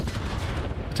done.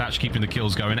 Attach keeping the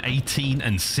kills going.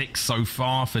 18-6 so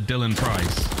far for Dylan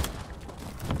Price.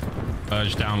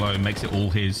 Urge down low, makes it all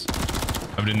his.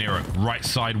 Over to Nero. Right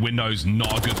side windows,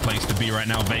 not a good place to be right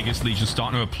now. Vegas Legion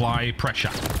starting to apply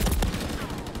pressure.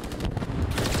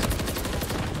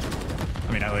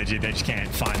 I mean, LAG, they just can't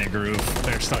find a groove.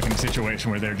 They're stuck in a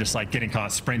situation where they're just like getting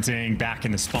caught sprinting back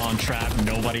in the spawn trap.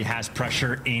 Nobody has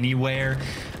pressure anywhere.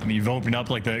 I mean, you've opened up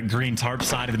like the green tarp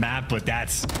side of the map, but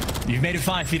that's, you've made it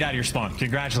 5 feet out of your spawn.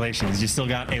 Congratulations. You still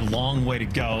got a long way to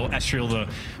go. Estriel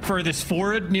the furthest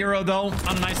forward. Nero, though,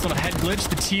 on a nice little head glitch.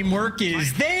 The teamwork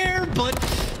is there,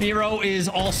 but Nero is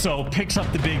also picks up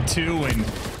the big 2. And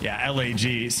yeah,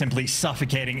 LAG simply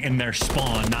suffocating in their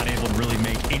spawn, not able to really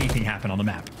make anything happen on the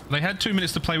map. They had 2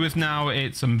 minutes to play with now.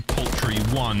 It's a paltry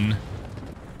 1.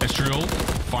 Estriel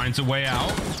finds a way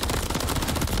out.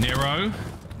 Nero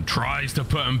Tries to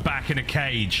put them back in a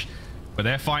cage, but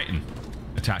they're fighting.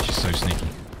 Attach is so sneaky.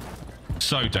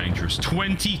 So dangerous.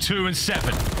 22-7.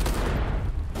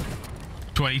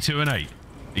 22-8.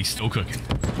 He's still cooking.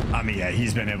 I mean, yeah,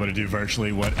 he's been able to do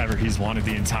virtually whatever he's wanted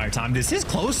the entire time. This is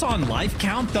close on life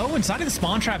count, though. Inside of the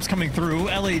spawn traps coming through,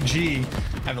 LAG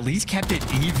have at least kept it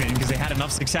even because they had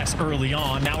enough success early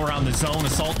on. Now we're on the zone.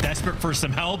 Assault desperate for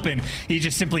some help, and he's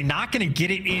just simply not going to get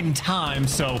it in time.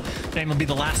 So Dame will be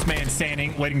the last man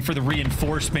standing, waiting for the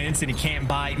reinforcements, and he can't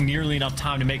buy nearly enough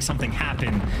time to make something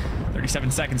happen. 37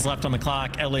 seconds left on the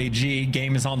clock. LAG,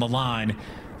 game is on the line.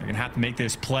 They're going to have to make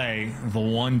this play the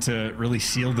one to really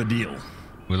seal the deal.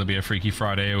 Will it be a Freaky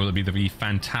Friday, or will it be the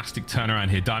fantastic turnaround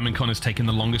here? Diamondcon has taken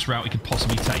the longest route he could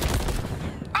possibly take.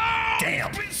 Oh,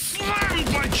 damn! Slammed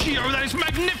by Gio. That is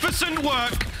magnificent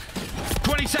work.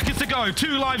 20 seconds to go.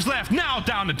 2 lives left. Now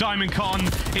down to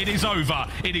Diamondcon. It is over.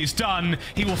 It is done.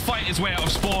 He will fight his way out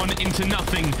of spawn into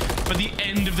nothing. But the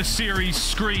end of the series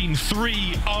screen.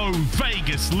 3-0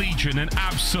 Vegas Legion. An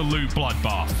absolute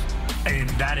bloodbath. And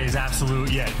that is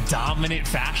absolute, yeah, dominant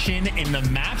fashion in the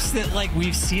maps that, like,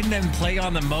 we've seen them play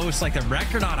on the most. Like, the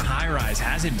record on High Rise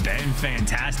hasn't been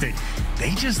fantastic. They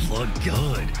just look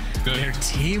good. Their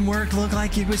teamwork looked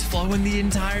like it was flowing the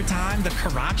entire time. The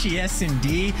Karachi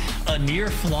S&D, a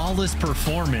near flawless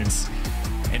performance.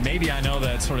 And maybe I know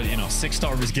that sort of, you know,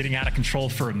 6-star was getting out of control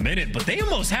for a minute, but they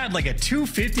almost had like a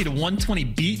 250 to 120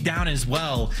 beat down as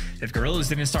well if Guerrillas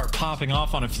didn't start popping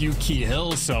off on a few key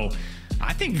hills. So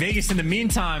I think Vegas in the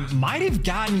meantime might have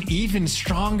gotten even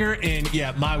stronger. And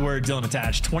yeah, my word, Dylan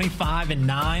Attach,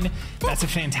 25-9. That's a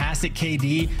fantastic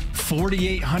KD,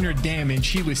 4,800 damage.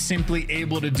 He was simply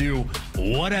able to do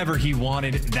whatever he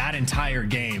wanted that entire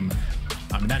game.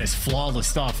 I mean, that is flawless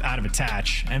stuff out of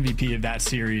Attach. MVP of that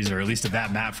series, or at least of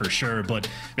that map for sure. But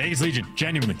Vegas Legion,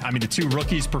 genuinely, I mean, the 2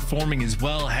 rookies performing as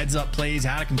well. Heads up plays,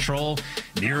 out of control.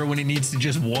 Nero, when he needs to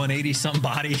just 180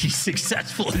 somebody, he's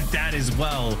successful at that as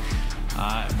well.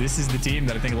 This is the team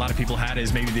that I think a lot of people had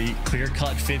as maybe the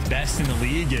clear-cut 5th best in the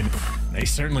league, and they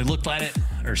certainly looked at it,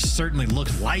 or certainly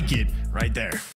looked like it right there.